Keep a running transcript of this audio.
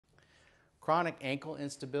Chronic ankle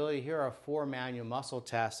instability. Here are 4 manual muscle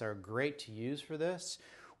tests that are great to use for this.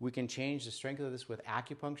 We can change the strength of this with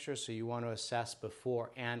acupuncture, so you want to assess before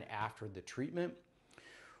and after the treatment.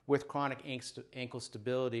 With chronic ankle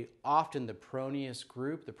stability, often the peroneus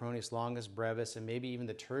group, the peroneus longus, brevis, and maybe even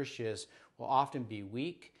the tertius will often be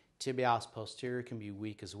weak. Tibialis posterior can be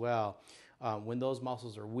weak as well. When those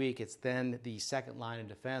muscles are weak, it's then the second line of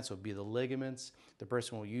defense will be the ligaments. The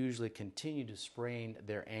person will usually continue to sprain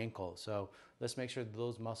their ankle. So let's make sure that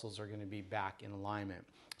those muscles are going to be back in alignment.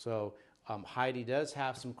 So Heidi does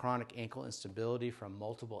have some chronic ankle instability from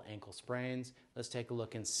multiple ankle sprains. Let's take a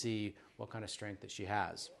look and see what kind of strength that she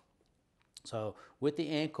has. So with the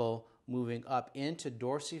ankle moving up into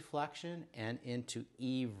dorsiflexion and into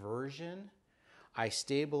eversion, I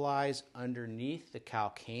stabilize underneath the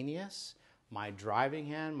calcaneus. My driving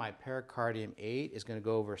hand, my pericardium 8, is going to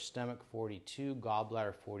go over stomach 42,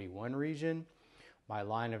 gallbladder 41 region. My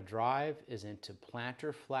line of drive is into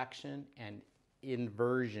plantar flexion and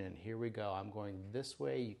inversion. Here we go. I'm going this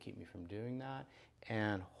way. You keep me from doing that.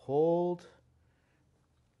 And hold.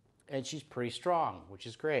 And she's pretty strong, which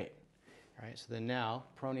is great. All right, so then now,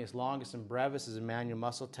 peroneus longus and brevis is a manual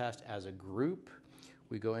muscle test as a group.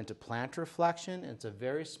 We go into plantar flexion, and it's a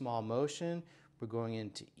very small motion. We're going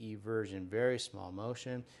into eversion, very small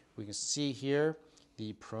motion. We can see here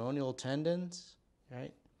the peroneal tendons,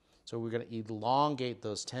 right? So we're going to elongate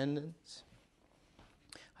those tendons.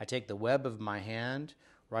 I take the web of my hand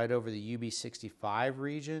right over the UB65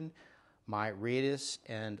 region. My radius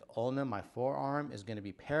and ulna, my forearm, is going to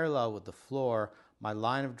be parallel with the floor. My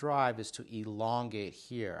line of drive is to elongate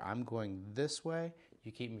here. I'm going this way.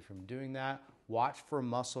 You keep me from doing that. Watch for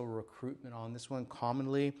muscle recruitment on this one.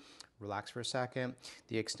 Commonly, relax for a second.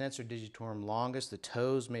 The extensor digitorum longus, the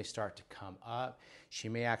toes may start to come up. She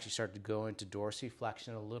may actually start to go into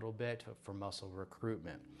dorsiflexion a little bit for muscle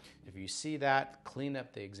recruitment. If you see that, clean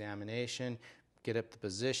up the examination, get up the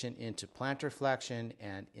position into plantar flexion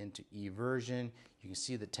and into eversion. You can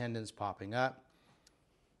see the tendons popping up.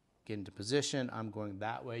 Get into position. I'm going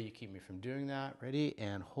that way. You keep me from doing that. Ready?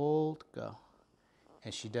 And hold. Go.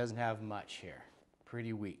 And she doesn't have much here.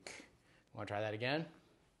 Pretty weak. Want to try that again?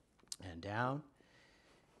 And down.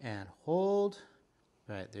 And hold.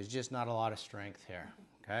 Right, there's just not a lot of strength here.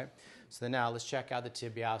 Okay? So then now let's check out the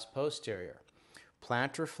tibialis posterior.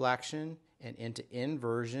 Plantar flexion and into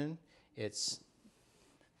inversion. It's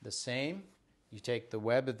the same. You take the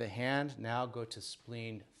web of the hand, now go to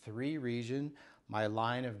spleen 3 region. My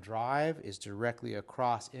line of drive is directly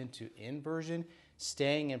across into inversion,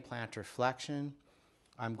 staying in plantar flexion.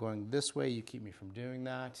 I'm going this way, you keep me from doing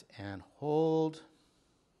that, and hold.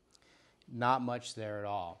 Not much there at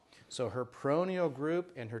all. So her peroneal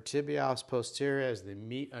group and her tibialis posterior as the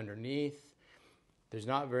meat underneath, there's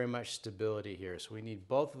not very much stability here. So we need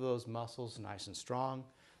both of those muscles nice and strong.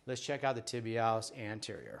 Let's check out the tibialis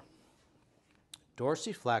anterior.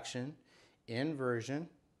 Dorsiflexion, inversion.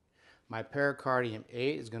 My pericardium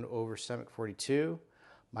 8 is going to over stomach 42.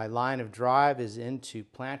 My line of drive is into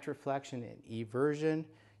plantar flexion and eversion.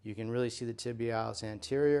 You can really see the tibialis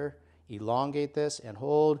anterior. Elongate this and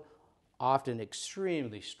hold. Often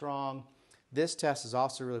extremely strong. This test is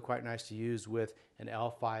also really quite nice to use with an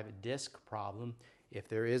L5 disc problem. If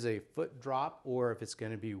there is a foot drop or if it's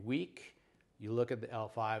going to be weak, you look at the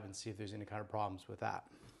L5 and see if there's any kind of problems with that.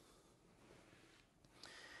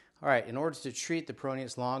 All right, in order to treat the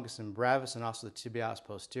peroneus longus and brevis and also the tibialis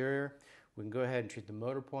posterior, we can go ahead and treat the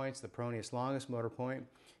motor points. The peroneus longus motor point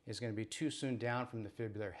is going to be too soon down from the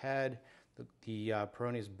fibular head. The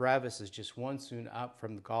peroneus brevis is just 1 soon up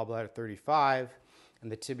from the gallbladder 35,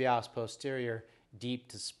 and the tibialis posterior deep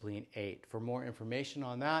to spleen 8. For more information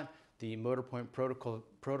on that, the motor point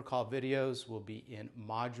protocol videos will be in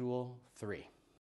module 3.